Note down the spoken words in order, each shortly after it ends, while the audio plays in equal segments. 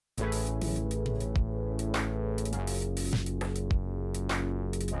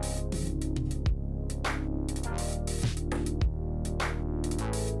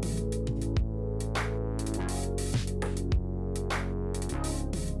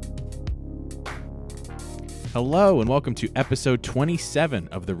Hello and welcome to episode 27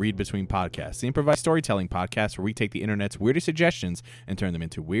 of the Read Between Podcast, the improvised storytelling podcast where we take the internet's weirdest suggestions and turn them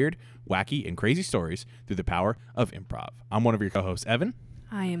into weird, wacky, and crazy stories through the power of improv. I'm one of your co-hosts, Evan.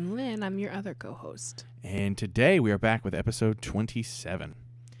 I am Lynn. I'm your other co-host. And today we are back with episode 27.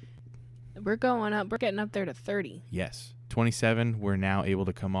 We're going up. We're getting up there to 30. Yes, 27. We're now able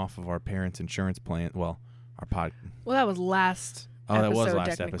to come off of our parents' insurance plan. Well, our pod. Well, that was last Oh, episode, that was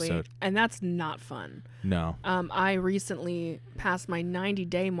last technically, episode. and that's not fun. No. I recently passed my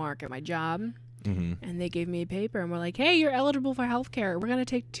 90-day mark at my job, Mm-hmm. and they gave me a paper, and we're like, hey, you're eligible for health care. We're going to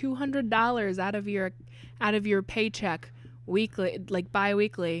take $200 out of your paycheck weekly, like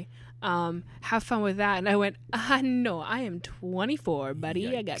bi-weekly. Have fun with that. And I went, no, I am 24, buddy.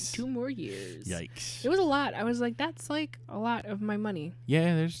 Yikes. I got 2 more years. Yikes. It was a lot. I was like, that's like a lot of my money.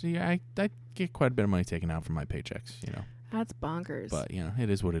 Yeah, I get quite a bit of money taken out from my paychecks, you know. That's bonkers. But, you know, it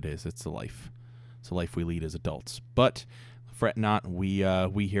is what it is. It's the life. It's the life we lead as adults. But fret not, we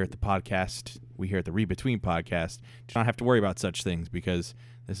here at the podcast, we here at the Read Between Podcast, do not have to worry about such things because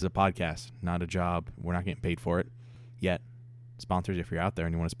this is a podcast, not a job. We're not getting paid for it yet. Sponsors, if you're out there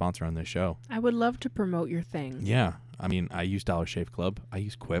and you want to sponsor on this show. I would love to promote your thing. Yeah. I mean, I use Dollar Shave Club. I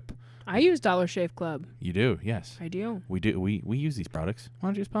use Quip. I use Dollar Shave Club. You do, yes. I do. We do. We use these products. Why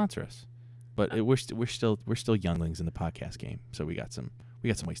don't you sponsor us? But we're still younglings in the podcast game, so we got some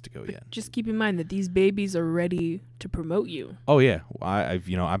ways to go yet. Just keep in mind that these babies are ready to promote you. Oh yeah, I've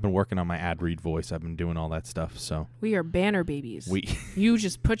been working on my ad read voice. I've been doing all that stuff. So We are banner babies. You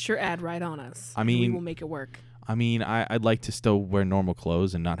just put your ad right on us. I mean, we will make it work. I mean, I'd like to still wear normal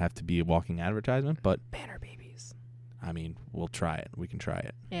clothes and not have to be a walking advertisement, but Banner babies. I mean, we'll try it. We can try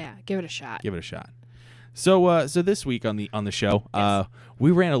it. Yeah, give it a shot. Give it a shot. So this week on the show, Yes.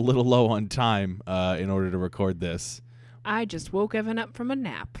 we ran a little low on time in order to record this. I just woke Evan up from a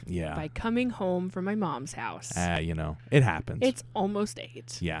nap. Yeah. By coming home from my mom's house. It happens. It's almost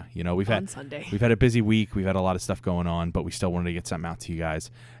 8. Yeah, on Sunday. We've had a busy week. We've had a lot of stuff going on, but we still wanted to get something out to you guys.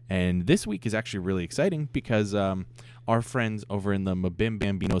 And this week is actually really exciting because our friends over in the Mabim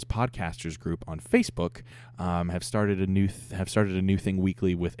Bambinos podcasters group on Facebook have started a new thing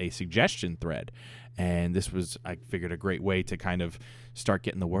weekly with a suggestion thread. And this was, I figured, a great way to kind of start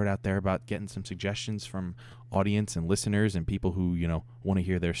getting the word out there about getting some suggestions from audience and listeners and people who, want to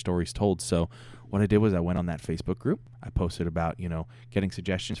hear their stories told. So what I did was I went on that Facebook group. I posted about, getting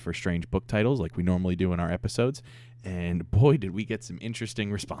suggestions for strange book titles like we normally do in our episodes. And boy, did we get some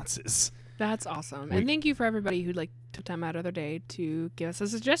interesting responses. That's awesome. And thank you for everybody who took time out of their day to give us a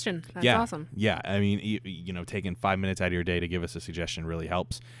suggestion. That's awesome. Yeah. I mean, taking 5 minutes out of your day to give us a suggestion really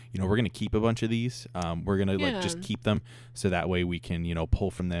helps. We're going to keep a bunch of these. We're going to just keep them so that way we can,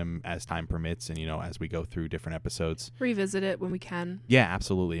 pull from them as time permits and, as we go through different episodes. Revisit it when we can. Yeah,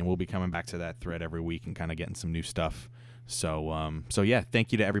 absolutely. And we'll be coming back to that thread every week and kind of getting some new stuff. So yeah,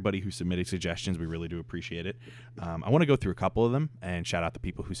 thank you to everybody who submitted suggestions. We really do appreciate it. I want to go through a couple of them and shout out the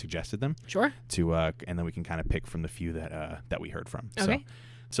people who suggested them. Sure. And then we can kind of pick from the few that we heard from. Okay.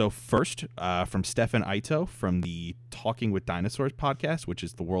 So first, from Stefan Ito from the Talking with Dinosaurs podcast, which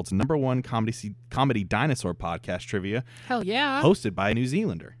is the world's #1 comedy dinosaur podcast trivia. Hell yeah. Hosted by a New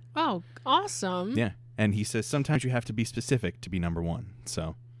Zealander. Oh, awesome. Yeah. And he says sometimes you have to be specific to be #1.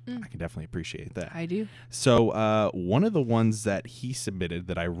 So I can definitely appreciate that. I do. So one of the ones that he submitted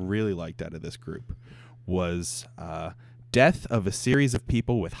that I really liked out of this group was death of a series of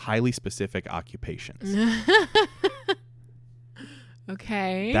people with highly specific occupations.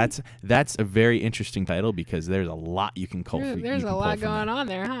 Okay. That's a very interesting title because there's a lot you can call. There's a lot going on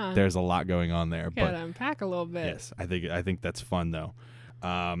there, huh? There's a lot going on there. Gotta unpack a little bit. Yes, I think that's fun though.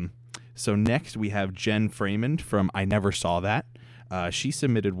 So next we have Jen Freeman from I Never Saw That. She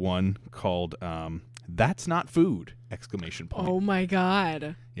submitted one called "That's Not Food!" ! Oh my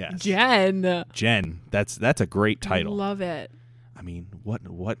God. Yes. Jen. That's a great title. I love it. I mean,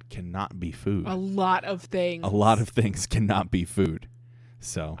 what cannot be food? A lot of things. A lot of things cannot be food.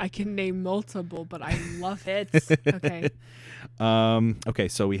 So I can name multiple, but I love it. Okay. Okay,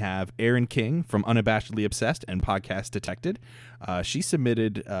 so we have Erin King from Unabashedly Obsessed and Podcast Detected. She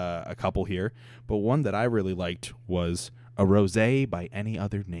submitted a couple here, but one that I really liked was A Rosé by Any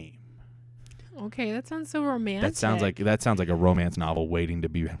Other Name. Okay, that sounds so romantic. That sounds like a romance novel waiting to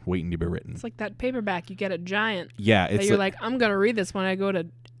be written. It's like that paperback you get at Giant. Yeah, you're like, I'm gonna read this when I go to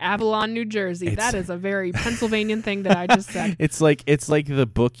Avalon, New Jersey. That is a very Pennsylvanian thing that I just said. It's like the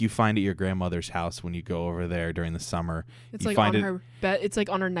book you find at your grandmother's house when you go over there during the summer. It's you like find on her bed. It's like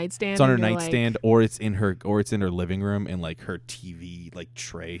on her nightstand. It's on her and you're nightstand, or it's in her living room in like her TV like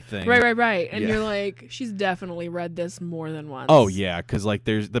tray thing. Right. And Yeah. you're like, she's definitely read this more than once. Oh yeah, because like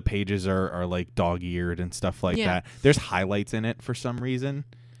there's the pages are like dog-eared and stuff like Yeah. that. There's highlights in it for some reason.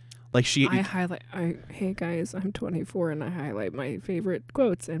 Like Hey guys, I'm 24 and I highlight my favorite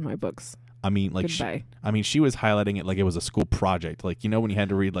quotes in my books. I mean, like Goodbye. she was highlighting it like it was a school project. Like, you know, when you had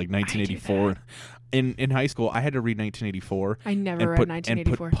to read like 1984 in high school, I had to read 1984. I never and read put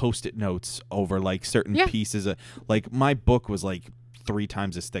 1984. and put post-it notes over like certain Yeah. pieces of like my book was like 3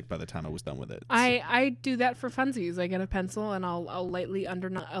 times as thick by the time I was done with it. I do that for funsies. I get a pencil and I'll lightly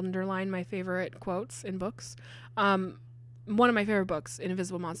underline my favorite quotes in books. One of my favorite books,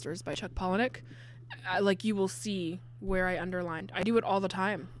 Invisible Monsters by Chuck Palahniuk. Like you will see where I underlined. I do it all the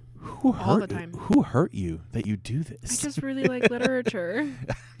time. Who hurt you that you do this? I just really like literature.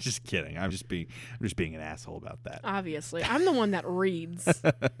 Just kidding. I'm just being an asshole about that. Obviously, I'm the one that reads.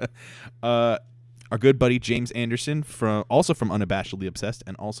 Our good buddy James Anderson also from Unabashedly Obsessed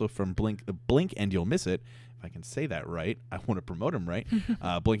and also from Blink and You'll Miss It. If I can say that right, I want to promote him right.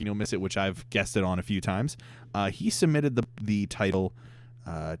 Blink and You'll Miss It, which I've guested on a few times. He submitted the title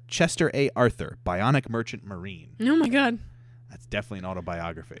Chester A. Arthur, Bionic Merchant Marine. Oh my god. That's definitely an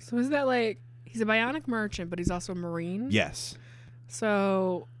autobiography. So is that like he's a bionic merchant, but he's also a marine? Yes.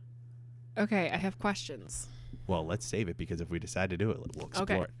 So, okay, I have questions. Well, let's save it because if we decide to do it, we'll explore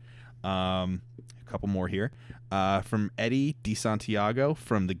Okay. it. A couple more here. From Eddie DeSantiago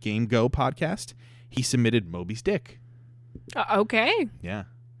from the Game Go podcast. He submitted Moby's Dick. Okay. Yeah.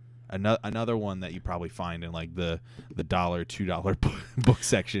 Another one that you probably find in like the $2 book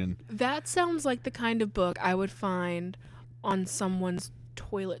section. That sounds like the kind of book I would find on someone's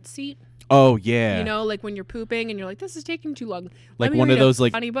toilet seat. Oh yeah. You know, like when you're pooping and you're like, this is taking too long. Like Let me one read of those a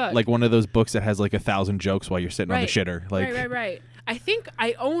like funny book. like one of those books that has like 1,000 jokes while you're sitting on the shitter. Like Right. I think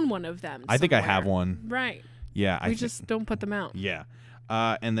I own one of them. I think I somewhere. have one. Right. Yeah. We just don't put them out. Yeah.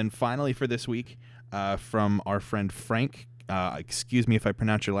 And then finally for this week, from our friend Frank, excuse me if I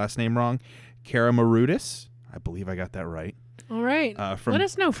pronounce your last name wrong, Karamarudis. I believe I got that right. All right. Let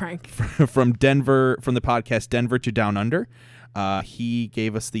us know, Frank. From Denver, from the podcast Denver to Down Under. He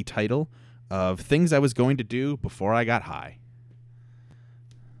gave us the title of Things I Was Going to Do Before I Got High.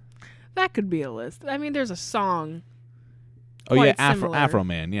 That could be a list. I mean, there's a song. Oh yeah, similar. Afro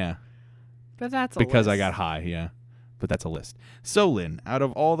Man, yeah. But that's a Because I list. got high, yeah. But that's a list. So Lynn, out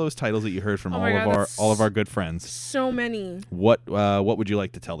of all those titles that you heard from Oh my God, that's all of our good friends, so many. what would you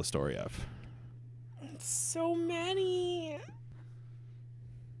like to tell the story of? So many.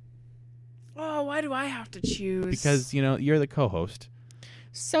 Oh, why do I have to choose? Because, you know, you're the co-host.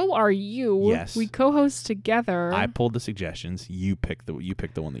 So are you. Yes. We co-host together. I pulled the suggestions. You pick the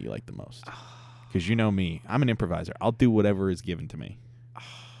one that you like the most. Because you know me. I'm an improviser. I'll do whatever is given to me.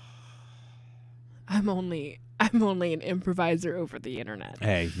 I'm only an improviser over the internet.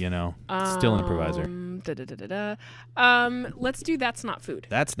 Hey, you know, still an improviser. Let's do That's Not Food.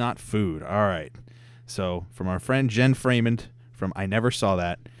 That's not food. All right. So from our friend Jen Freymond from I Never Saw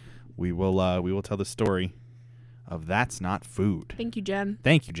That, we will tell the story of That's Not Food. Thank you, Jen.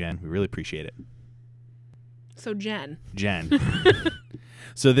 Thank you, Jen. We really appreciate it. So Jen.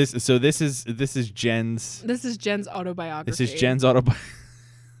 So this is Jen's. This is Jen's autobiography. This is Jen's autobiography.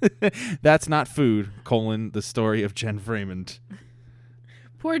 That's Not Food, the story of Jen Freymond.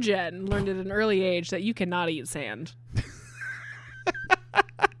 Poor Jen learned at an early age that you cannot eat sand.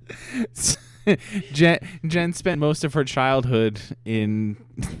 Jen spent most of her childhood in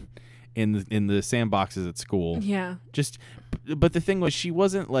the sandboxes at school. Yeah. But the thing was, she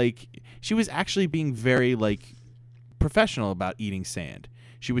was actually being very like professional about eating sand.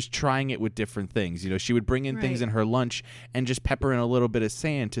 She was trying it with different things. You know, she would bring in things in her lunch and just pepper in a little bit of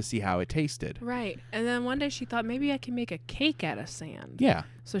sand to see how it tasted. Right. And then one day she thought maybe I can make a cake out of sand. Yeah.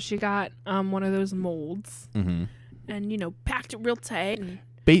 So she got one of those molds and, you know, packed it real tight. And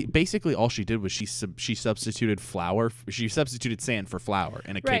basically, all she did was she substituted flour. She substituted sand for flour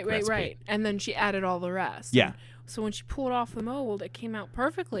in a cake recipe. Right. And then she added all the rest. Yeah. And so when she pulled off the mold, it came out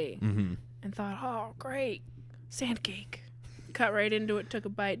perfectly. Mm-hmm. And thought, oh, great. Sand cake. Cut right into it, took a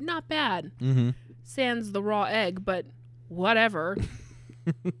bite. Not bad. Mm-hmm. Sans the raw egg, but whatever.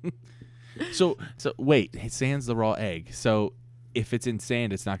 So wait, it sans the raw egg. So if it's in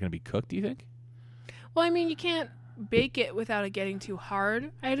sand, it's not going to be cooked, do you think? Well, I mean, you can't bake it without it getting too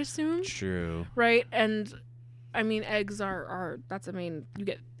hard, I'd assume. True. Right? And I mean, eggs are you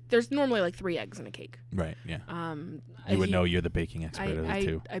get there's normally like 3 eggs in a cake. Right. Yeah. If You would know you're the baking expert of the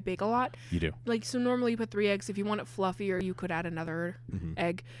two. I bake a lot. You do. Like, so normally you put 3 eggs. If you want it fluffier, you could add another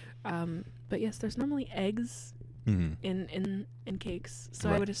egg. But yes, there's normally eggs in cakes. So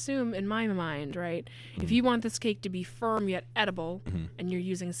I would assume, in my mind, right, if you want this cake to be firm yet edible, and you're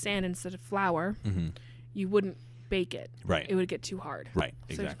using sand instead of flour, you wouldn't bake it. Right. It would get too hard. Right.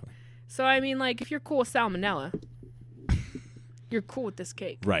 Exactly. So I mean, like, if you're cool with salmonella, you're cool with this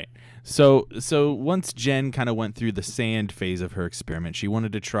cake. Right. So once Jen kind of went through the sand phase of her experiment, she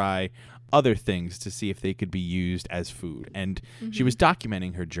wanted to try other things to see if they could be used as food. And she was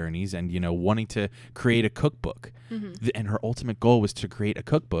documenting her journeys and, wanting to create a cookbook. And her ultimate goal was to create a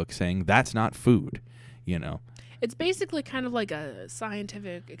cookbook saying that's not food, It's basically kind of like a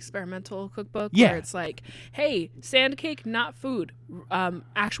scientific experimental cookbook Yeah. where it's like, hey, sand cake, not food.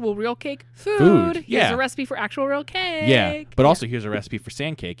 Actual real cake, food. Here's yeah. a recipe for actual real cake. Yeah. But also here's a recipe for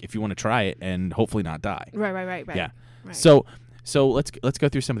sand cake if you want to try it and hopefully not die. Right. Yeah. Right. So let's go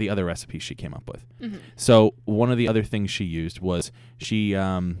through some of the other recipes she came up with. So one of the other things she used was she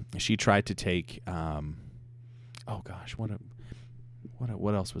tried to take oh gosh, what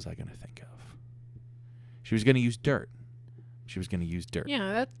else was I going to think of? She was going to use dirt.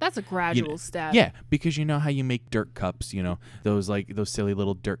 Yeah, that's a gradual step. Yeah, because you know how you make dirt cups, those silly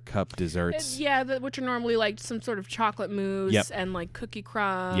little dirt cup desserts. Which are normally like some sort of chocolate mousse and like cookie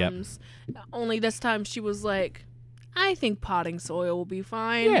crumbs. Only this time she was like, I think potting soil will be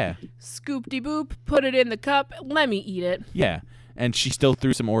fine. Yeah. Scoop-de-boop, put it in the cup, let me eat it. Yeah, and she still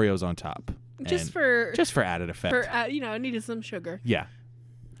threw some Oreos on top. Just for added effect. I needed some sugar. Yeah.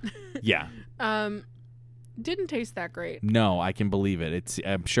 Yeah. Didn't taste that great. No, I can believe it.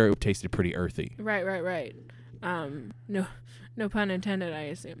 I'm sure it tasted pretty earthy. Right. No pun intended, I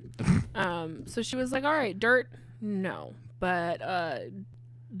assume. So she was like, all right, dirt, no. But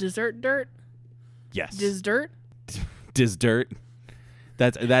dessert dirt? Yes. Dirt? Dirt.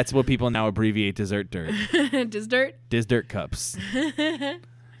 That's what people now abbreviate dessert dirt. Dirt? Dirt cups.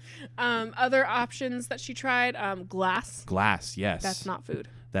 Other options that she tried, glass. Glass, yes. That's not food.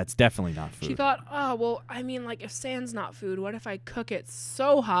 That's definitely not food. She thought, oh, well, I mean, like, if sand's not food, what if I cook it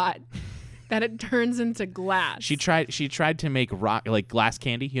so hot that it turns into glass? She tried to make glass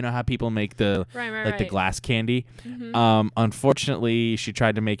candy. You know how people make the the glass candy? Unfortunately, she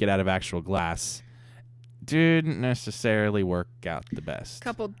tried to make it out of actual glass. Didn't necessarily work out the best.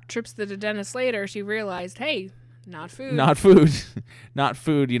 Couple trips to the dentist later, she realized, hey, not food. Not food. Not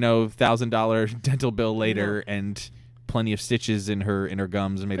food, $1,000 dental bill later and plenty of stitches in her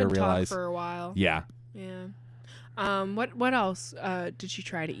gums and made her realize for a while. Yeah. What else did she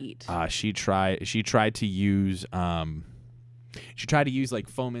try to eat? She tried to use like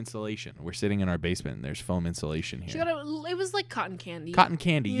foam insulation. We're sitting in our basement and there's foam insulation here. It was like cotton candy. Cotton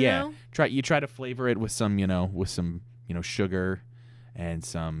candy, yeah. know? You try to flavor it with some sugar and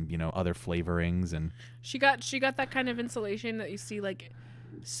some other flavorings, and she got that kind of insulation that you see like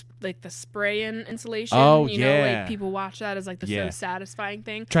the spray-in insulation. Oh, like people watch that as like the so satisfying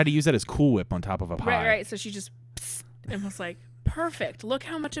thing. Try to use that as Cool Whip on top of a pie. Right. So she just and was like, perfect. Look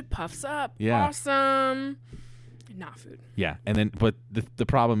how much it puffs up. Yeah. Awesome. Not food. Yeah, and then but the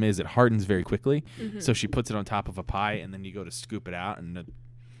problem is it hardens very quickly. So she puts it on top of a pie, and then you go to scoop it out, and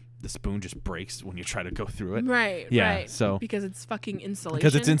the spoon just breaks when you try to go through it. Right. Yeah. Right. So because it's fucking insulation.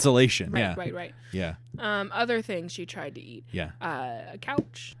 Because it's insulation. Right. Yeah. Right. Yeah. Other things she tried to eat. Yeah. A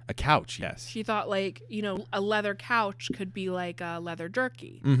couch. A couch. Yes. She thought like a leather couch could be like a leather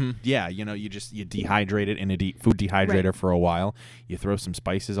jerky. Yeah. You dehydrate it in a food dehydrator for a while. You throw some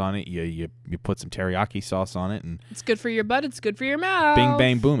spices on it. You put some teriyaki sauce on it, and it's good for your butt. It's good for your mouth. Bing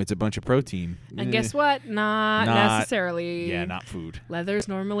bang boom. It's a bunch of protein. And guess what? Not necessarily. Yeah. Not food. Leather's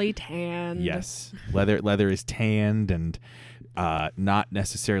normally tanned. Yes. Leather is tanned and not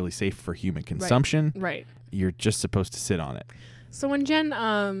necessarily safe for human consumption. Right. You're just supposed to sit on it. So when Jen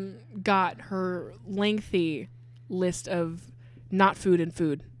got her lengthy list of not food and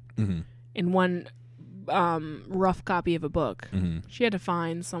food in one rough copy of a book, she had to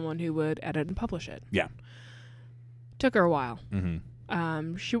find someone who would edit and publish it. Yeah. Took her a while.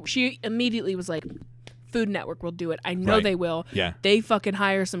 She immediately was like, Food Network will do it. I know they will. Yeah. They fucking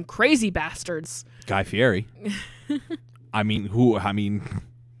hire some crazy bastards. Guy Fieri. I'm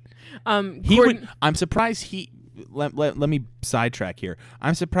surprised he. Let me sidetrack here.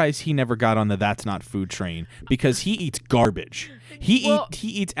 I'm surprised he never got on the "That's Not Food" train because he eats garbage. He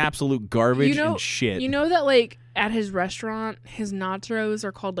eats absolute garbage and shit. You know that like at his restaurant, his nachos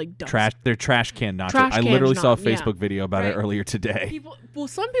are called like trash. They're trash can nachos. Trash I literally cans, saw a Facebook video about it earlier today.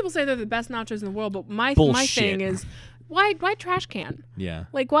 Some people say they're the best nachos in the world, but my Bullshit. thing is why trash can? Yeah.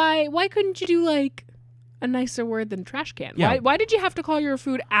 Like, why couldn't you do like a nicer word than trash can? Yeah. Why did you have to call your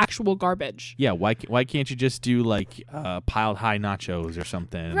food actual garbage? Yeah, why can't you just do like piled high nachos or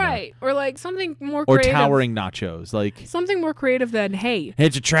something? Right. Or like something more Or creative. towering nachos. Like, Something more creative than, hey,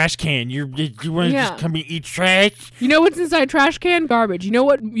 it's a trash can. You want to Yeah. just come and eat trash? you know what's inside trash can? Garbage. You know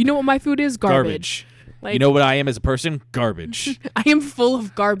what my food is? Garbage. Like, You know what I am as a person? Garbage. I am full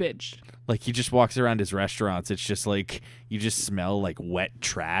of garbage. Like, he just walks around his restaurants. It's just like, you just smell like wet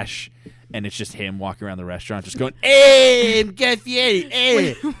trash. And it's just him walking around the restaurant just going, hey, Guy Fieri,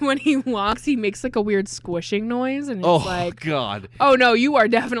 hey. When he walks, he makes like a weird squishing noise, and it's Oh, like, God. oh no, you are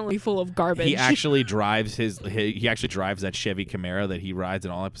definitely full of garbage. He actually drives that Chevy Camaro that he rides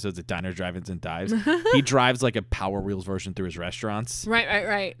in all episodes of Diners, Drive-Ins, and Dives. He drives like a Power Wheels version through his restaurants.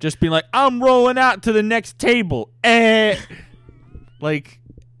 right. Just being like, I'm rolling out to the next table.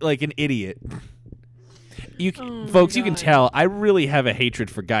 Like an idiot. Folks, you can God. tell I really have a hatred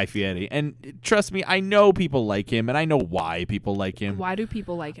for Guy Fieri. And trust me, I know people like him, and I know why people like him. Why do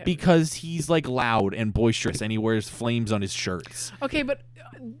people like him? Because he's like loud and boisterous, and he wears flames on his shirts. Okay, but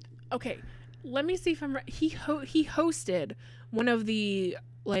let me see if I'm right. He hosted one of the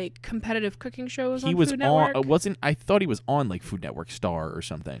like competitive cooking shows He on was Food on, Network. I thought he was on like Food Network Star or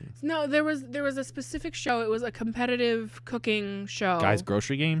something. No, there was a specific show. It was a competitive cooking show. Guys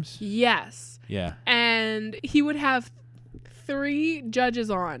Grocery Games? Yes. Yeah. And he would have 3 judges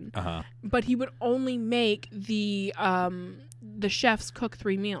on, Uh-huh. but he would only make the chefs cook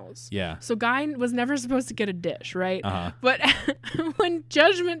 3 meals. Yeah. So Guy was never supposed to get a dish, right? Uh-huh. But when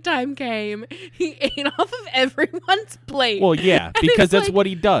judgment time came, he ate off of everyone's plate. Well, yeah, And because it's that's like, what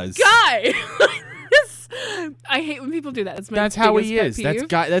he does. Guy! I hate when people do that. That's how he biggest is. pet peeve.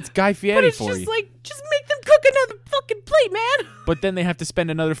 That's Guy But Fieri it's for just you. like, just make them cook another fucking plate, man. But then they have to spend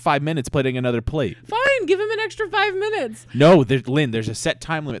another 5 minutes plating another plate. Fine, give him an extra 5 minutes. No, there's a set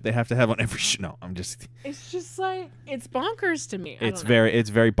time limit they have to have on every show. No, I'm just. It's just like, it's bonkers to me. It's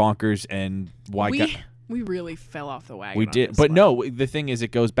very bonkers, and why? We really fell off the wagon. We on did, this but one. no. The thing is,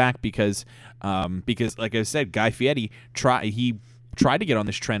 it goes back because like I said, Guy Fieri tried to get on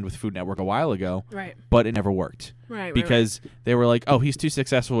this trend with Food Network a while ago, Right. but it never worked. Right. Because they were like, oh, he's too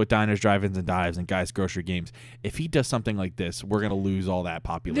successful with Diners, Drive-Ins, and Dives and Guys Grocery Games. If he does something like this, we're going to lose all that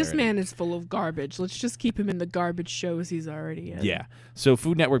popularity. This man is full of garbage. Let's just keep him in the garbage shows he's already in. Yeah. So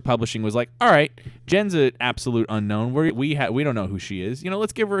Food Network Publishing was like, all right, Jen's an absolute unknown. We don't know who she is.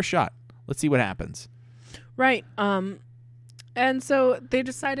 Let's give her a shot. Let's see what happens. Right. And so they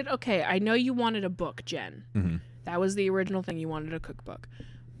decided, okay, I know you wanted a book, Jen. Mm-hmm. That was the original thing. You wanted a cookbook.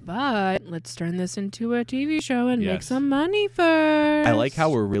 But let's turn this into a TV show and make Yes. some money first. I like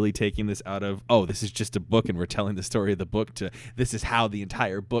how we're really taking this out of, oh, this is just a book and we're telling the story of the book to this is how the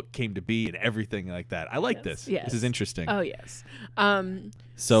entire book came to be and everything like that. I like Yes, this. yes. This is interesting. Oh, yes.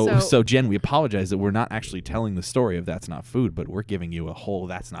 So Jen, we apologize that we're not actually telling the story of That's Not Food, but we're giving you a whole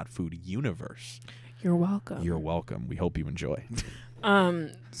That's Not Food universe. You're welcome. You're welcome. We hope you enjoy.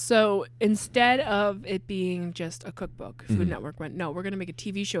 So instead of it being just a cookbook, Food Mhm. Network went, no, we're going to make a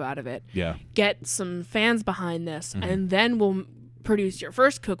TV show out of it. Yeah. Get some fans behind this, Mhm. and then we'll produce your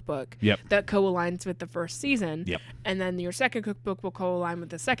first cookbook Yep. that co-aligns with the first season. Yep. And then your second cookbook will co-align with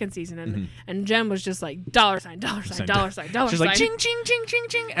the second season. And Mhm. and Jen was just like, $, $, $, Sign. $, She's like ching ching ching ching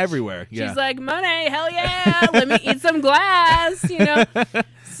ching everywhere. Yeah. She's like, money, hell yeah, let me eat some glass,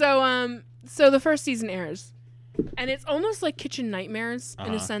 So the first season airs, and it's almost like Kitchen Nightmares in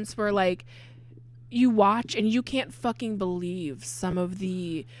Uh-huh. a sense where like you watch and you can't fucking believe some of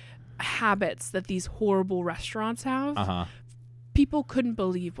the habits that these horrible restaurants have. Uh-huh. People couldn't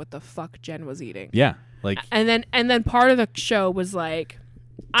believe what the fuck Jen was eating. Yeah. Like And then part of the show was like,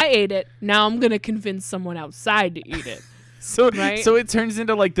 I ate it. Now I'm gonna convince someone outside to eat it. so Right? so it turns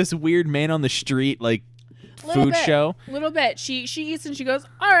into like this weird man on the street like Little food bit. show. Little bit. She eats and she goes,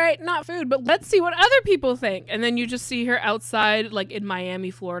 all right, not food, but let's see what other people think. And then you just see her outside, like in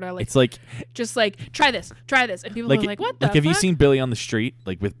Miami, Florida, like It's like just like try this, and people are like, what the like have you fuck? seen Billy on the Street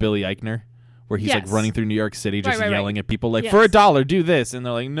like with Billy Eichner? Where he's like Yes. running through New York City just Right. yelling at people like Yes. for $1 do this and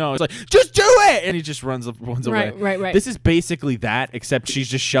they're like no, it's like just do it and he just runs away. Right. This is basically that except she's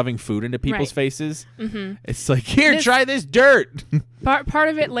just shoving food into people's Right. faces. Mm-hmm. It's like here, This- try this dirt. Part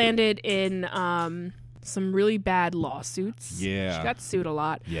of it landed in some really bad lawsuits. Yeah. She got sued a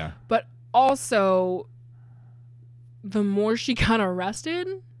lot. Yeah. But also, the more she got arrested,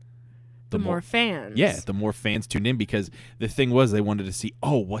 the more fans. Yeah, the more fans tuned in, because the thing was they wanted to see,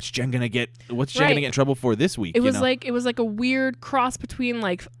 what's Jen gonna get in trouble for this week? It was like a weird cross between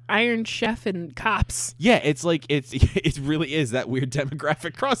like Iron Chef and Cops. Yeah, it's like it really is that weird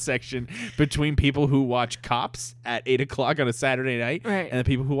demographic cross section between people who watch Cops at 8:00 on a Saturday night, Right. and the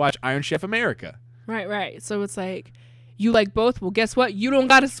people who watch Iron Chef America. Right. So it's like, you like both. Well, guess what? You don't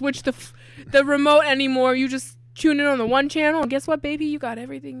got to switch the remote anymore. You just tune in on the one channel, and guess what, baby? You got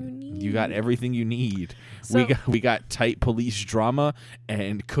everything you need. You got everything you need. So, we got tight police drama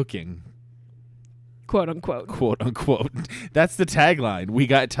and cooking. quote unquote. Quote unquote. That's the tagline. We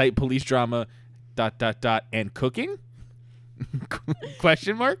got tight police drama ... and cooking?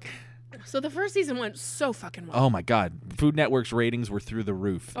 Question mark? So the first season went so fucking well. Oh my God. Food Network's ratings were through the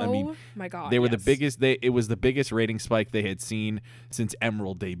roof. I mean, my God. they were the yes. biggest. It was the biggest rating spike they had seen since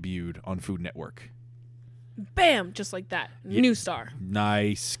Emerald debuted on Food Network. Bam, just like that. New star.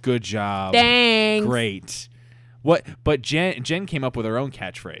 Nice. Good job. Thanks. Great. What? But Jen came up with her own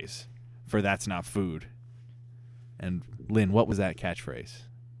catchphrase for "That's Not Food." And Lynn, what was that catchphrase?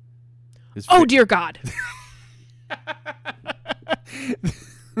 Oh dear God.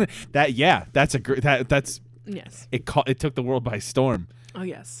 That's a great. That's Yes. It took the world by storm. Oh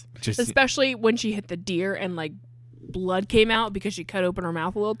yes. Just Especially when she hit the deer and like blood came out because she cut open her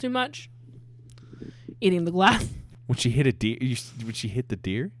mouth a little too much. Eating the glass. when she hit a deer. When she hit the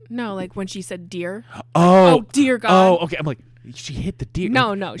deer. No, like when she said deer. Oh dear God. Oh, okay. I'm like, she hit the deer.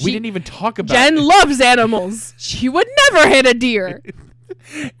 No. We didn't even talk about. Jen loves animals. She would never hit a deer.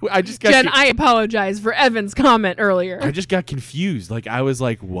 I just got Jen, I apologize for Evan's comment earlier. I just got confused. Like I was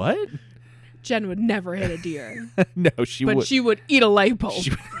like, what? Jen would never hit a deer. No, she would. But she would eat a light bulb.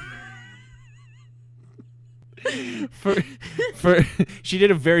 She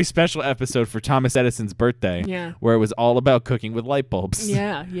did a very special episode for Thomas Edison's birthday. Yeah. Where it was all about cooking with light bulbs.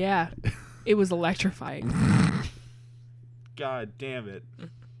 Yeah. It was electrifying. God damn it.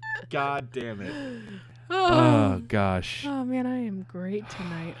 God damn it. Oh gosh. Oh man, I am great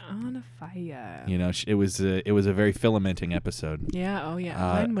tonight. On fire. You know, it was a very filamenting episode. Yeah. Oh yeah.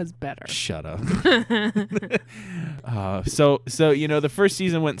 Mine was better. Shut up. So you know, the first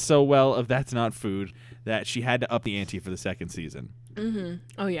season went so well of That's Not Food that she had to up the ante for the second season. Mm-hmm.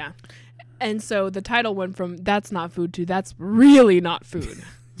 Oh yeah. And so the title went from That's Not Food to That's Really Not Food.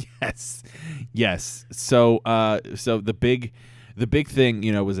 Yes. So the big thing,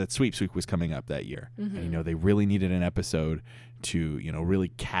 you know, was that Sweeps Week was coming up that year. Mm-hmm. And, you know, they really needed an episode to, you know, really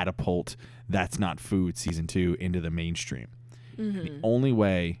catapult That's Not Food season 2 into the mainstream. Mm-hmm. The only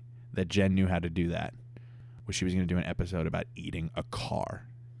way that Jen knew how to do that was she was going to do an episode about eating a car.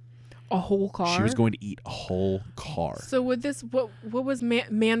 A whole car? She was going to eat a whole car. So with this, what was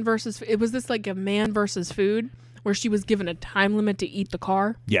man versus, was this like a man versus food where she was given a time limit to eat the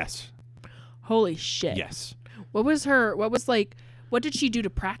car? Yes. Holy shit. Yes. What did she do to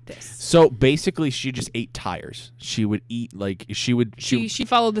practice? So basically she just ate tires. She would eat She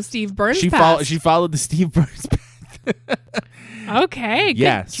followed the Steve Burns she path. She followed the Steve Burns path. Okay.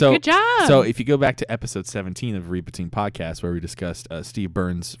 Yeah. Good job. So if you go back to episode 17 of Repeating Podcast, where we discussed Steve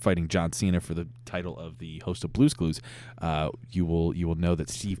Burns fighting John Cena for the title of the host of Blue's Clues, you will know that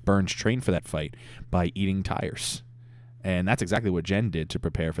Steve Burns trained for that fight by eating tires. And that's exactly what Jen did to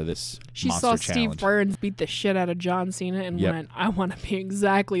prepare for this she monster saw challenge. Steve Burns beat the shit out of John Cena and Yep. went, I want to be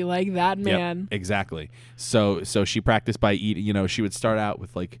exactly like that man. Yep, exactly. So she practiced by eating. You know, she would start out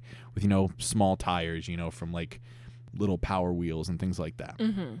with small tires. You know, from like little Power Wheels and things like that.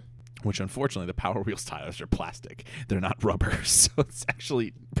 Mm-hmm. Which unfortunately, the Power Wheels tires are plastic. They're not rubber, so it's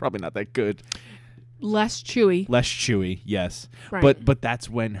actually probably not that good. Less chewy. Less chewy, yes. Right. But that's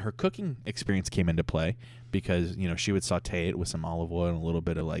when her cooking experience came into play, because you know she would saute it with some olive oil and a little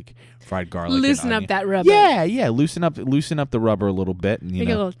bit of like fried garlic. Loosen and up onion. that rubber. Yeah. Loosen up the rubber a little bit, and Make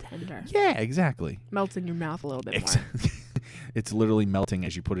it a little tender. Yeah, exactly. Melts in your mouth a little bit more. It's literally melting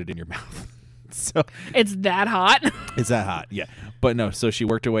as you put it in your mouth. So It's that hot. it's that hot, yeah. But no, so she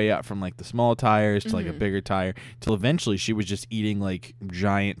worked her way up from like the small tires to like a bigger tire, till eventually she was just eating like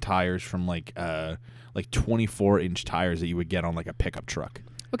giant tires from like 24-inch tires that you would get on like a pickup truck.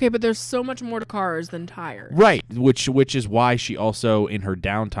 Okay, but there's so much more to cars than tires. Right, which is why she also in her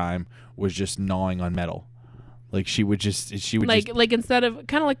downtime was just gnawing on metal. Like she would like instead of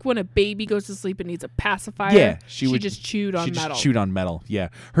kind of like when a baby goes to sleep and needs a pacifier. Yeah, she just chewed on metal. Chewed on metal. Yeah,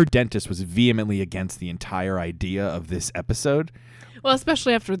 her dentist was vehemently against the entire idea of this episode. Well,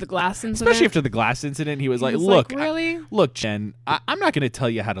 especially after the glass incident. Especially after the glass incident, he was like, was "Look, like, really? Look, Jen, I'm not going to tell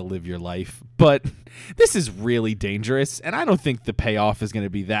you how to live your life, but this is really dangerous, and I don't think the payoff is going to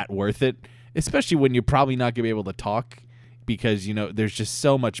be that worth it. Especially when you're probably not going to be able to talk because there's just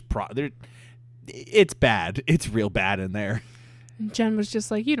so much it's bad. It's real bad in there. Jen was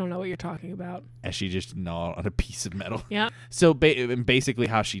just like, you don't know what you're talking about. As she just gnawed on a piece of metal. Yeah. So basically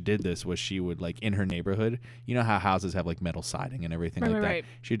how she did this was she would, like, in her neighborhood, you know how houses have, like, metal siding and everything like that? Right.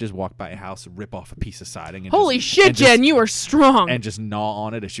 She'd just walk by a house, rip off a piece of siding. And Holy shit, Jen, you are strong. And just gnaw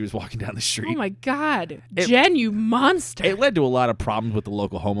on it as she was walking down the street. Oh, my God. Jen, you monster. It led to a lot of problems with the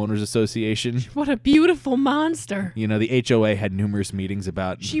local homeowners association. What a beautiful monster. The HOA had numerous meetings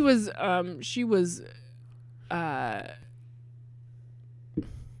about... She was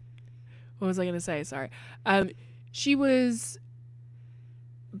what was I going to say? Sorry. She was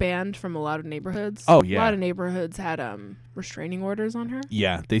banned from a lot of neighborhoods. Oh, yeah. A lot of neighborhoods had restraining orders on her.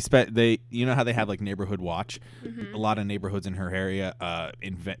 Yeah, they you know how they have, like, neighborhood watch? Mm-hmm. A lot of neighborhoods in her area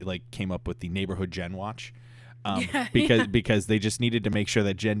came up with the neighborhood Jen watch. Because they just needed to make sure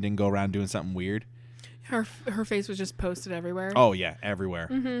that Jen didn't go around doing something weird. Her face was just posted everywhere. Oh yeah, everywhere.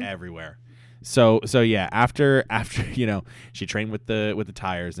 Mm-hmm. Everywhere. So yeah, after she trained with the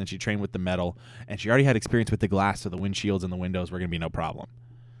tires, and she trained with the metal, and she already had experience with the glass, so the windshields and the windows were going to be no problem.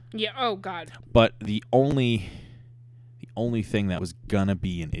 Yeah, oh God. But the only thing that was going to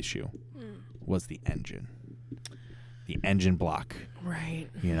be an issue was the engine. The engine block. Right.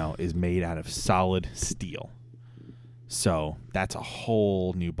 Is made out of solid steel. So, that's a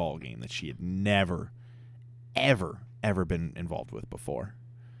whole new ballgame that she had never ever been involved with before.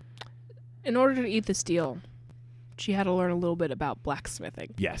 In order to eat the steel, she had to learn a little bit about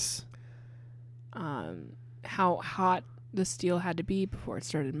blacksmithing. Yes. How hot the steel had to be before it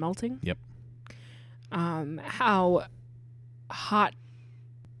started melting. Yep. How hot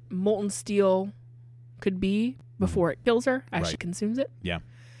molten steel could be before it kills her as she consumes it. Yeah.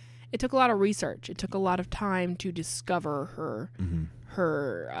 It took a lot of research. It took a lot of time to discover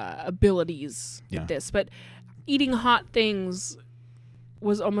her abilities with this. But eating hot things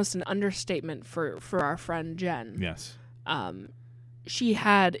was almost an understatement for our friend Jen. Yes. She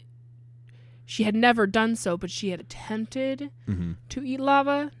had never done so, but she had attempted to eat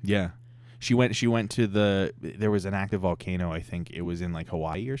lava. Yeah. She went to there was an active volcano, I think it was in, like,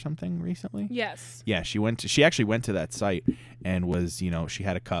 Hawaii or something recently. Yes. Yeah, she actually went to that site and was, she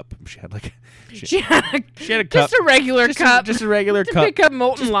had a cup. She had like she had a cup. Just a regular cup. Just a regular to cup. Pick up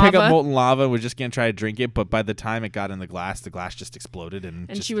molten lava. Pick up molten lava. Was just going to try to drink it, but by the time it got in the glass just exploded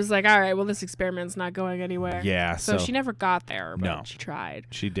and she was like, "All right, well, this experiment's not going anywhere." Yeah, so she never got there, but no, she tried.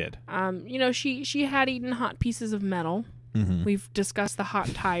 She did. She had eaten hot pieces of metal. Mm-hmm. We've discussed the hot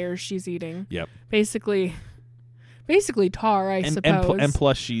tires she's eating. Yep. Basically tar, I suppose. And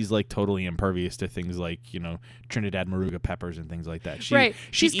plus, she's, like, totally impervious to things like, Trinidad Moruga peppers and things like that.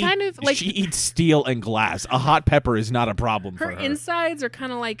 She's kind of like... She eats steel and glass. A hot pepper is not a problem for her. Her insides are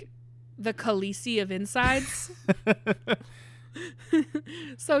kind of like the Khaleesi of insides.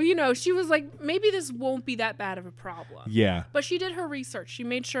 So, she was like, maybe this won't be that bad of a problem. Yeah. But she did her research. She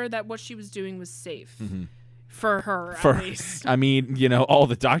made sure that what she was doing was safe. Mm-hmm. For her, at least. I mean, all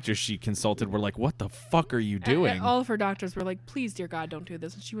the doctors she consulted were like, what the fuck are you doing? And all of her doctors were like, please, dear God, don't do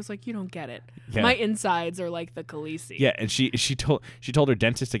this. And she was like, you don't get it. Yeah. My insides are like the Khaleesi. Yeah, and she told her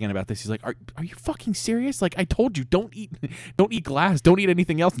dentist again about this. He's like, are you fucking serious? Like, I told you, don't eat glass, don't eat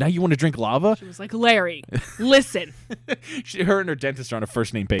anything else. Now you want to drink lava? She was like, Larry, listen. Her and her dentist are on a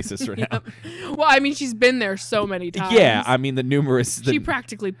first name basis right now. Well, I mean, she's been there so many times. Yeah, I mean, she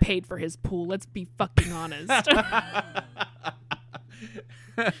practically paid for his pool. Let's be fucking honest.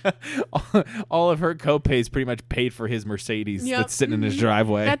 All of her co-pays pretty much paid for his Mercedes that's sitting in his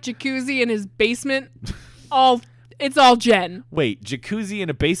driveway. That jacuzzi in his basement, it's all Jen. Wait, jacuzzi in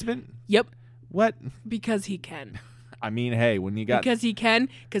a basement? Yep. What? Because he can. I mean, hey, when you got... Because he can,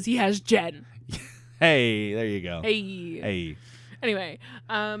 because he has Jen. Hey, there you go. Hey. Anyway,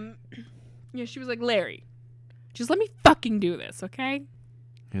 she was like, Larry, just let me fucking do this, okay?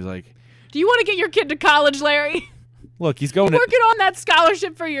 He's like... Do you want to get your kid to college, Larry? Look, he's going working on that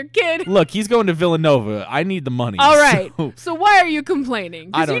scholarship for your kid. Look, he's going to Villanova. I need the money. All right. So why are you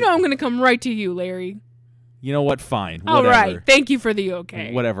complaining? Because I'm going to come right to you, Larry. You know what? Fine. All right. Thank you for the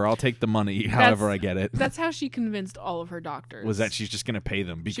okay. Whatever. I'll take the money however I get it. That's how she convinced all of her doctors. Was that she's just going to pay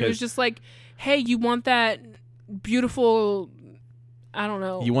them? Because she was just like, hey, you want that beautiful, I don't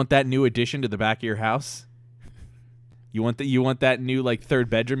know. You want that new addition to the back of your house? You want that new, like, third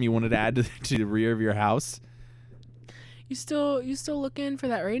bedroom you wanted to add to the rear of your house? You still looking for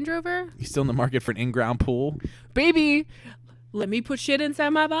that Range Rover? You still in the market for an in-ground pool? Baby, let me put shit inside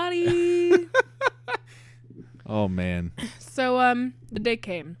my body. Oh, man. So, the day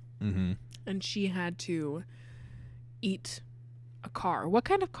came. Mm-hmm. And she had to eat a car. What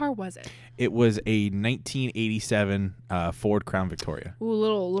kind of car was it? It was a 1987 Ford Crown Victoria. Ooh, a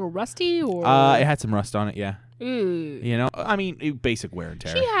little rusty, or It had some rust on it, yeah. Ooh. You know, I mean, basic wear and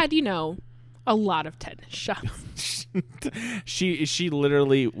tear. She had, a lot of tetanus shots. she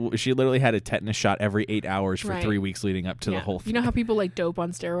literally had a tetanus shot every 8 hours for Right. 3 weeks leading up to the whole thing. You know how people like dope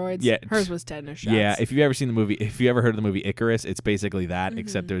on steroids? Yeah. Hers was tetanus shots. Yeah, if you've ever heard of the movie Icarus, it's basically that,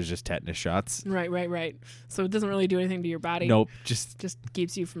 except there's just tetanus shots. Right. So it doesn't really do anything to your body. Nope, just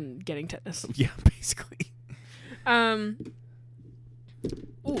keeps you from getting tetanus. yeah, basically.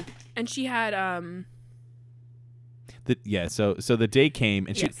 Ooh, and she had So the day came,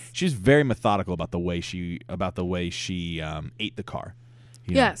 and Yes. she was very methodical about the way she ate the car.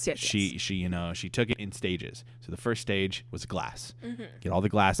 You know, Yes. She took it in stages. So the first stage was glass. Mm-hmm. Get all the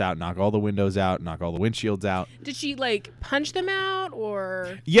glass out, knock all the windows out, knock all the windshields out. Did she like punch them out,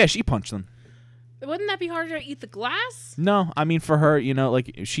 or Yeah, she punched them. wouldn't that be harder to eat the glass? No, I mean for her,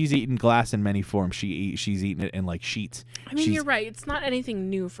 like she's eaten glass in many forms. She's eaten it in like sheets. I mean, you're right. It's not anything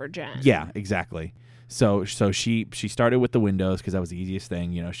new for Jen. Yeah, exactly. So she started with the windows because that was the easiest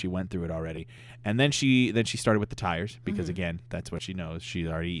thing. She went through it already, and then she started with the tires because again, that's what she knows. She's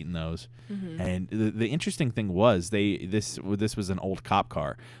already eaten those. And the interesting thing was this was an old cop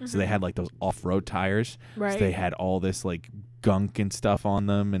car, so they had like those off-road tires. Right. So they had all this like gunk and stuff on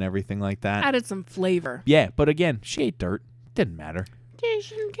them and everything like that. Added some flavor. Yeah, but again, she ate dirt. Didn't matter. Yeah,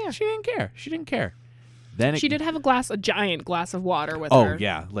 she didn't care. She didn't care. Then She did have a giant glass of water with Oh her.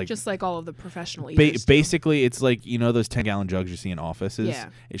 yeah, like just like all of the professional eaters. basically, it's like those 10-gallon jugs you see in offices. Yeah.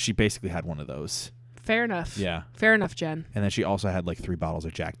 She basically had one of those. Fair enough. Yeah. Fair enough, Jen. And then she also had like 3 bottles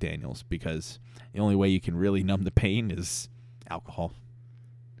of Jack Daniels because the only way you can really numb the pain is alcohol.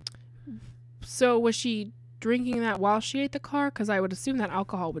 So was she drinking that while she ate the car? Because I would assume that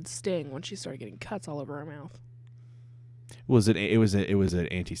alcohol would sting when she started getting cuts all over her mouth. It was an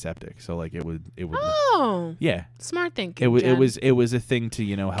antiseptic, so like it would Oh, yeah. smart thinking. Jen. It was a thing to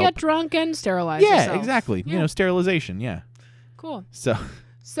help Get drunk and sterilize yeah, yourself. exactly. Yeah. Sterilization, yeah. Cool. So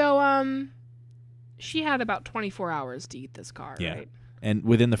she had about 24 hours to eat this car, Yeah. right? and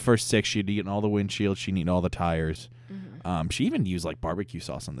within the first 6 she'd eaten all the windshield, she'd eaten all the tires. She even used like barbecue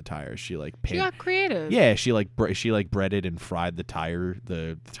sauce on the tires. She like She got creative. Yeah, she breaded and fried the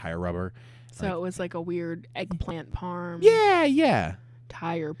tire rubber. So it was like a weird eggplant parm. Yeah.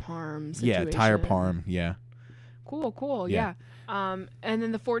 Tire parm Yeah, situation. tire parm. Yeah. Cool. Yeah. Yeah. And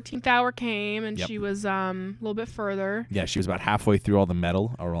then the 14th hour came, and Yep. she was a little bit further. Yeah, she was about halfway through all the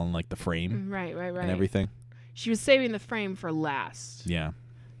metal around like the frame Right. and everything. She was saving the frame for last. Yeah.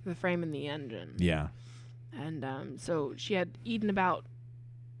 The frame and the engine. Yeah. And so she had eaten about,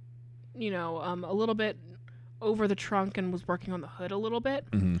 a little bit over the trunk and was working on the hood a little bit.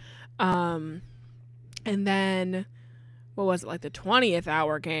 Mm-hmm. And then, what was it, like the 20th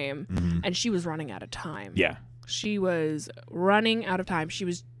hour came, Mm-hmm. and she was running out of time. Yeah. She was running out of time. She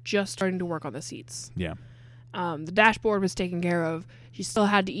was just starting to work on the seats. Yeah. The dashboard was taken care of. She still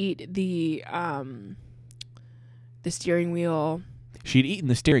had to eat the steering wheel. She'd eaten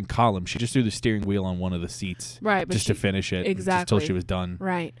the steering column. She just threw the steering wheel on one of the seats. Right, but just to finish it. Exactly. Just till she was done.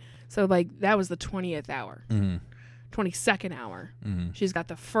 Right. So, that was the 20th hour. Mm-hmm. 22nd hour. Mm-hmm. She's got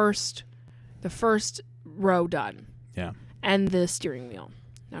the first row done. Yeah. And the steering wheel.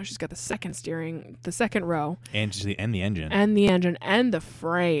 Now she's got the second row. And just the engine. And the engine and the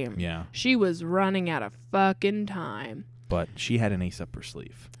frame. Yeah. She was running out of fucking time. But she had an ace up her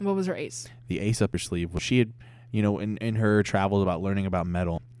sleeve. What was her ace? The ace up her sleeve was she had, in her travels about learning about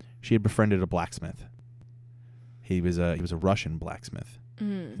metal, she had befriended a blacksmith. He was a Russian blacksmith.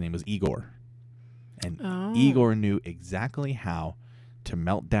 His name was Igor. And Igor knew exactly how to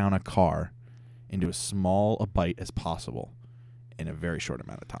melt down a car into as small a bite as possible in a very short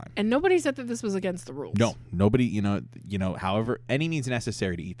amount of time. And nobody said that this was against the rules. No, nobody, however, any means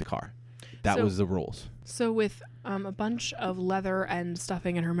necessary to eat the car. That was the rules. So with a bunch of leather and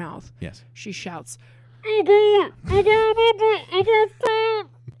stuffing in her mouth, Yes. she shouts,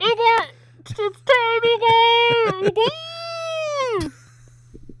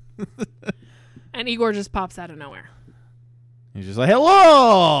 and Igor just pops out of nowhere. He's just like,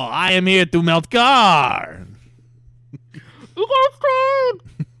 hello, I am here to melt car.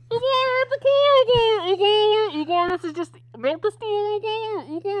 Igor, this is just melt the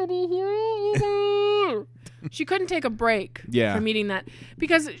steel. Igor, be here, Igor. She couldn't take a break from eating that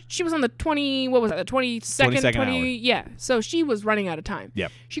because she was on the 22nd hour. Yeah. So she was running out of time.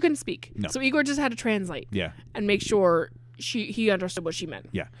 Yep. She couldn't speak. No. So Igor just had to translate. Yeah. And make sure he understood what she meant.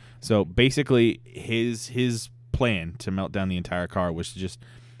 Yeah. So basically his plan to melt down the entire car was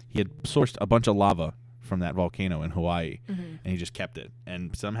he had sourced a bunch of lava from that volcano in Hawaii, and he just kept it.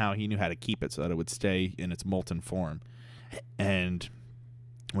 And somehow he knew how to keep it so that it would stay in its molten form. And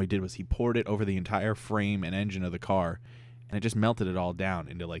what he did was he poured it over the entire frame and engine of the car, and it just melted it all down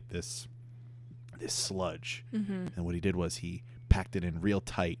into like this sludge. And what he did was he packed it in real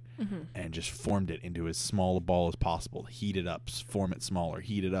tight and just formed it into as small a ball as possible. Heat it up, form it smaller.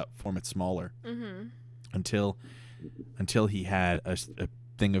 Heat it up, form it smaller. Until he had a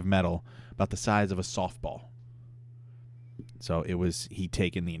thing of metal about the size of a softball. So he'd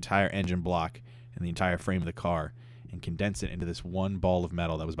taken the entire engine block and the entire frame of the car and condensed it into this one ball of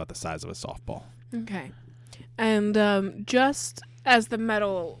metal that was about the size of a softball. Okay. And just as the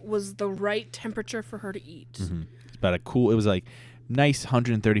metal was the right temperature for her to eat. It's about it was like nice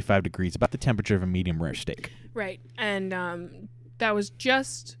 135 degrees, about the temperature of a medium rare steak. Right. And that was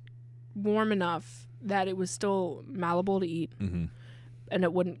just warm enough that it was still malleable to eat. And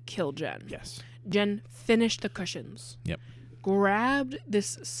it wouldn't kill Jen. Yes. Jen finished the cushions. Yep. Grabbed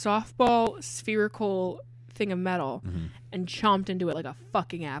this softball spherical thing of metal and chomped into it like a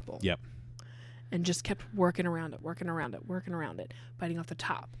fucking apple. Yep. And just kept working around it, biting off the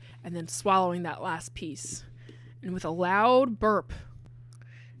top, and then swallowing that last piece. And with a loud burp,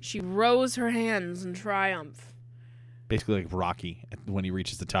 she rose her hands in triumph. Basically like Rocky when he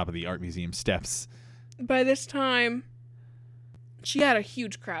reaches the top of the art museum steps. By this time, she had a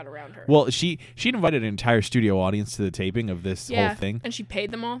huge crowd around her. Well, she'd invited an entire studio audience to the taping of this whole thing. And she paid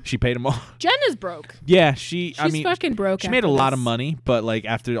them all. She paid them all. Jen is broke. Yeah, She's fucking broke. She made a lot of money, but like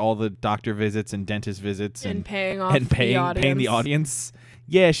after all the doctor visits and dentist visits and paying the audience,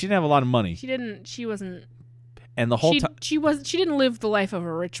 yeah, she didn't have a lot of money. She wasn't. And the whole time she didn't live the life of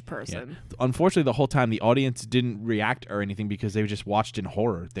a rich person. Yeah. Unfortunately, the whole time the audience didn't react or anything because they just watched in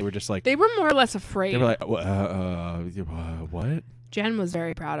horror. They were just like they were more or less afraid. They were like, what? Jen was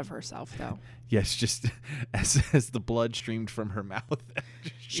very proud of herself, though. Yes, just as the blood streamed from her mouth.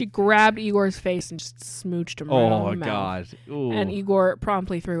 She grabbed Igor's face and just smooched him right on the mouth. God. Ooh. And Igor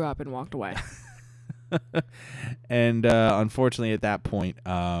promptly threw up and walked away. And unfortunately, at that point,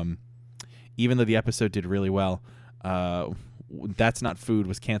 even though the episode did really well, That's Not Food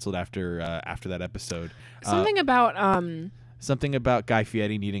was canceled after that episode. Something about Guy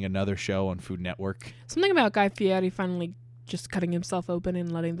Fieri needing another show on Food Network. Something about Guy Fieri finally just cutting himself open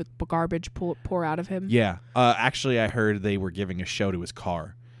and letting the garbage pour out of him. Yeah. Actually, I heard they were giving a show to his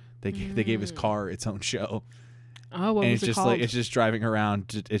car. They gave his car its own show. Oh, what and was it's it just called? like it's just driving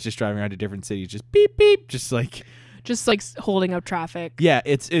around. It's just driving around to different cities, just beep beep, just like holding up traffic. Yeah,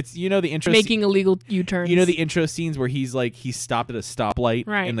 it's the intro, making illegal U-turns. You know the intro scenes where he's stopped at a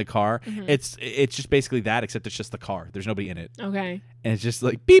stoplight in the car. It's just basically that, except it's just the car. There's nobody in it. Okay. And it's just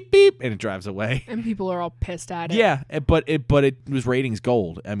like beep beep, and it drives away. And people are all pissed at it. Yeah, but it was ratings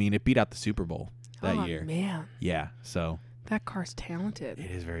gold. I mean, it beat out the Super Bowl that year. Oh man. Yeah, so. That car's talented.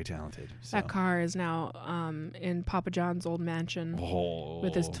 It is very talented. So. That car is now in Papa John's old mansion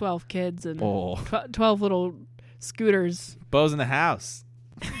with his 12 kids and 12 little scooters. Bo's in the house.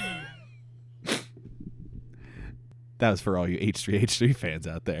 That was for all you H3H3 fans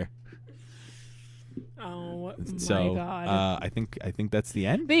out there. Oh so, my God. I think that's the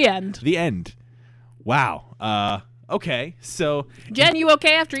end. The end. Wow. Okay, so Jen, you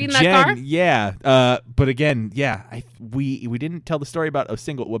okay after eating that car? Yeah. But again, yeah, we didn't tell the story about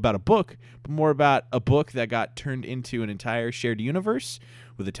a book, but more about a book that got turned into an entire shared universe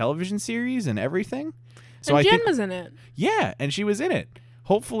with a television series and everything. So and Jen was in it. Yeah, and she was in it.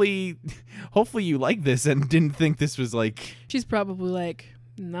 Hopefully you like this and didn't think this was like. She's probably like,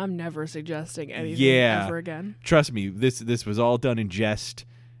 I'm never suggesting anything ever again. Trust me, this was all done in jest,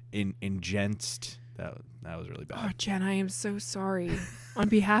 in jest. That was really bad. Oh, Jen, I am so sorry. On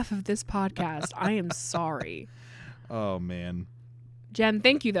behalf of this podcast, I am sorry. Oh, man. Jen,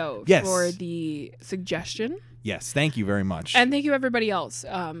 thank you, though, for the suggestion. Yes, thank you very much. And thank you, everybody else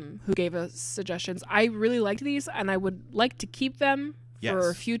who gave us suggestions. I really liked these, and I would like to keep them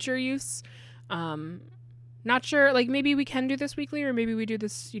for future use. Not sure, like maybe we can do this weekly, or maybe we do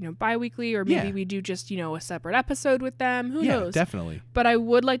this, bi-weekly, or maybe we do just, a separate episode with them. Who knows? Yeah, definitely. But I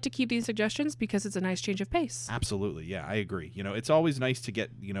would like to keep these suggestions because it's a nice change of pace. Absolutely. Yeah, I agree. It's always nice to get,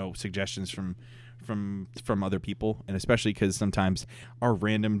 suggestions from other people, and especially because sometimes our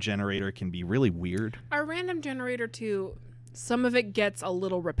random generator can be really weird. Our random generator, too, some of it gets a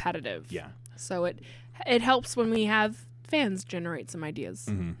little repetitive. Yeah. So it helps when we have fans generate some ideas.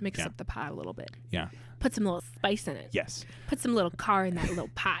 Mm-hmm. Mix up the pie a little bit. Yeah. put some little spice in it. Yes. Put some little car in that little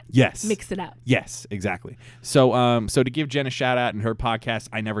pot. Yes. Mix it up. Yes, exactly. So, so to give Jen a shout out in her podcast,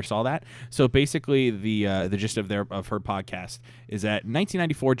 I Never Saw That. So basically, the gist of her podcast is that in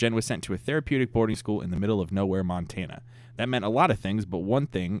 1994, Jen was sent to a therapeutic boarding school in the middle of nowhere, Montana. That meant a lot of things, but one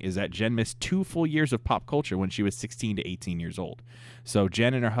thing is that Jen missed 2 full years of pop culture when she was 16 to 18 years old. So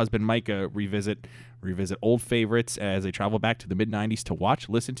Jen and her husband Micah revisit old favorites as they travel back to the mid-90s to watch,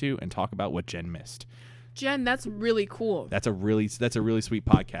 listen to, and talk about what Jen missed. Jen, that's really cool. That's a really sweet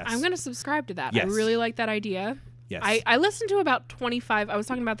podcast. I'm going to subscribe to that. Yes. I really like that idea. Yes. I listened to about 25. I was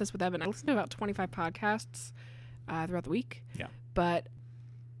talking about this with Evan. I listened to about 25 podcasts throughout the week. Yeah. But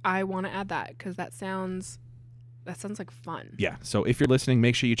I want to add that because that sounds like fun. Yeah. So if you're listening,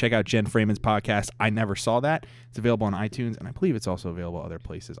 make sure you check out Jen Freeman's podcast, I Never Saw That. It's available on iTunes, and I believe it's also available other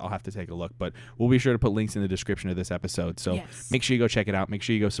places. I'll have to take a look, but we'll be sure to put links in the description of this episode. So Make sure you go check it out. Make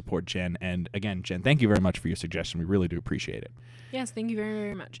sure you go support Jen. And again, Jen, thank you very much for your suggestion. We really do appreciate it. Yes, thank you very,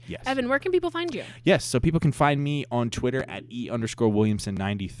 very much. Yes. Evan, where can people find you? Yes, so people can find me on Twitter at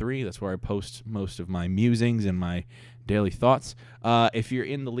E_Williamson93. That's where I post most of my musings and my daily thoughts. If you're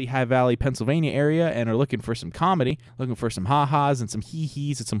in the Lehigh Valley, Pennsylvania area and are looking for some comedy, looking for some ha-has and some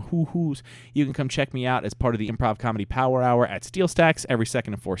hee-hees and some hoo-hoos, you can come check me out as part of the Improv Comedy Power Hour at Steel Stacks every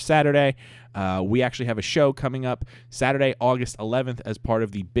second and fourth Saturday. We actually have a show coming up Saturday, August 11th as part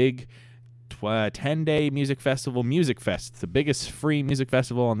of the big 10-day music festival, Music Fest. It's the biggest free music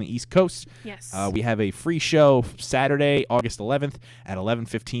festival on the East Coast. Yes. We have a free show Saturday, August 11th at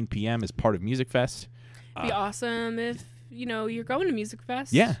 11:15 p.m. as part of Music Fest. Be awesome if, you're going to Music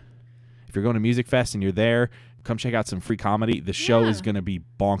Fest. Yeah. If you're going to Music Fest and you're there, come check out some free comedy. The show is going to be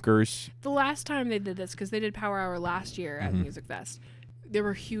bonkers. The last time they did this, because they did Power Hour last year at Mm-hmm. Music Fest, there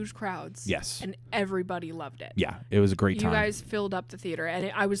were huge crowds. Yes. And everybody loved it. Yeah, it was a great time. You guys filled up the theater, and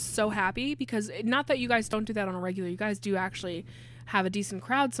I was so happy because not that you guys don't do that on a regular. You guys do actually have a decent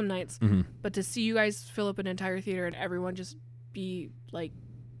crowd some nights, Mm-hmm. but to see you guys fill up an entire theater and everyone just be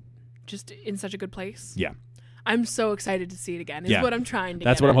just in such a good place. Yeah. I'm so excited to see it again. Is Yeah. what I'm trying to.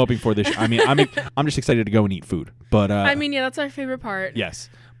 That's get what I'm at. hoping for this. I'm just excited to go and eat food. But that's our favorite part. yes.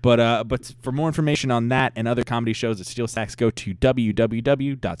 But for more information on that and other comedy shows at Steel Stacks, go to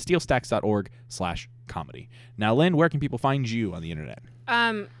www.steelstacks.org/comedy. Now, Lynn, where can people find you on the internet?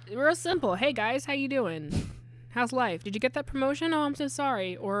 Real simple. Hey guys, how you doing? How's life? Did you get that promotion? Oh, I'm so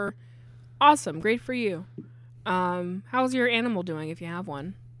sorry. Or awesome, great for you. How's your animal doing if you have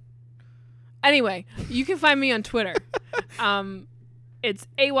one? Anyway, you can find me on Twitter. It's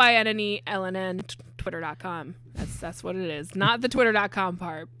AYNNELNN, twitter.com. That's what it is. Not the twitter.com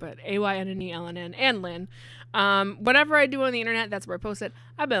part, but AYNNELNN and Lynn. Whatever I do on the internet, that's where I post it.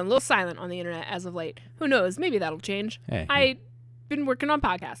 I've been a little silent on the internet as of late. Who knows? Maybe that'll change. Hey. I've been working on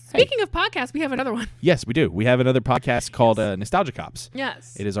podcasts. Speaking of podcasts, we have another one. Yes, we do. We have another podcast called Nostalgia Cops.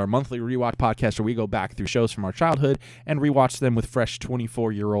 Yes. It is our monthly rewatch podcast where we go back through shows from our childhood and rewatch them with fresh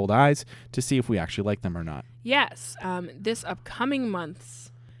 24-year-old eyes to see if we actually like them or not. Yes. This upcoming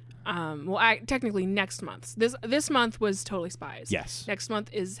month's, technically next month's. This month was Totally Spies. Yes. Next month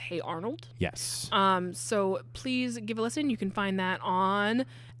is Hey Arnold. Yes. So please give a listen. You can find that on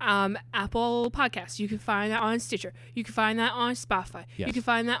Apple Podcasts. You can find that on Stitcher. You can find that on Spotify. Yes. You can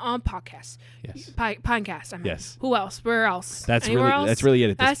find that on Podcasts. Yes. Podcast. Yes. Who else? Where else? That's Anywhere really else? that's really it.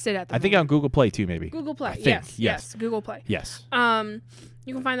 At this. That's it. At the I think moment. on Google Play too, maybe. Google Play. I think, Yes. yes. Google Play. Yes.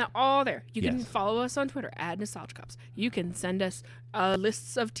 You can find that all there. You can Yes. follow us on Twitter at Nostalgia Cops. You can send us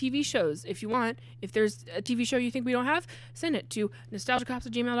lists of TV shows if you want. If there's a TV show you think we don't have, send it to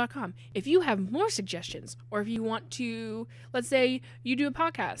nostalgiacops@gmail.com. If you have more suggestions, or if you want to, let's say you do a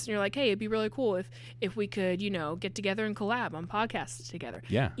podcast and you're like, hey, it'd be really cool if we could, get together and collab on podcasts together.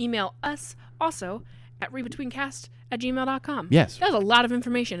 Yeah. Email us also at rebetweencast@gmail.com. Yes. That's a lot of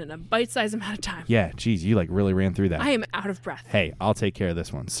information in a bite-sized amount of time. Yeah, geez, you really ran through that. I am out of breath. Hey, I'll take care of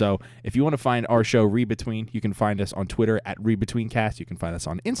this one. So if you want to find our show, Read Between, you can find us on Twitter at ReadBetweenCast. You can find us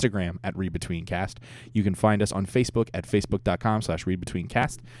on Instagram at ReadBetweenCast. You can find us on Facebook at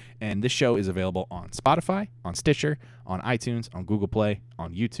facebook.com/ReadBetweenCast. And this show is available on Spotify, on Stitcher, on iTunes, on Google Play,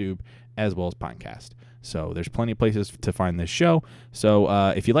 on YouTube, as well as Pinecast. So there's plenty of places to find this show.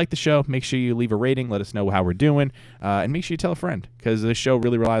 So if you like the show, make sure you leave a rating. Let us know how we're doing. And make sure you tell a friend, because this show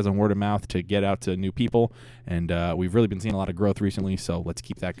really relies on word of mouth to get out to new people. And we've really been seeing a lot of growth recently, so let's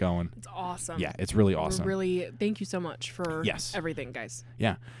keep that going. It's awesome. Yeah, it's really awesome. Thank you so much for Yes. everything, guys.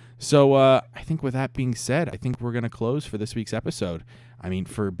 Yeah. So I think with that being said, I think we're going to close for this week's episode. I mean,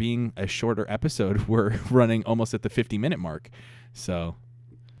 for being a shorter episode, we're running almost at the 50-minute mark. So...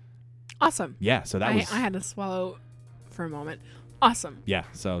 Awesome. yeah, so that was... I had to swallow for a moment. Awesome. Yeah,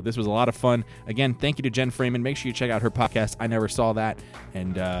 so this was a lot of fun. Again, thank you to Jen Freeman. Make sure you check out her podcast, I Never Saw That.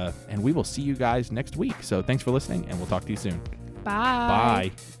 And we will see you guys next week. So thanks for listening, and we'll talk to you soon.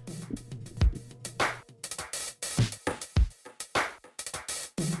 Bye. Bye.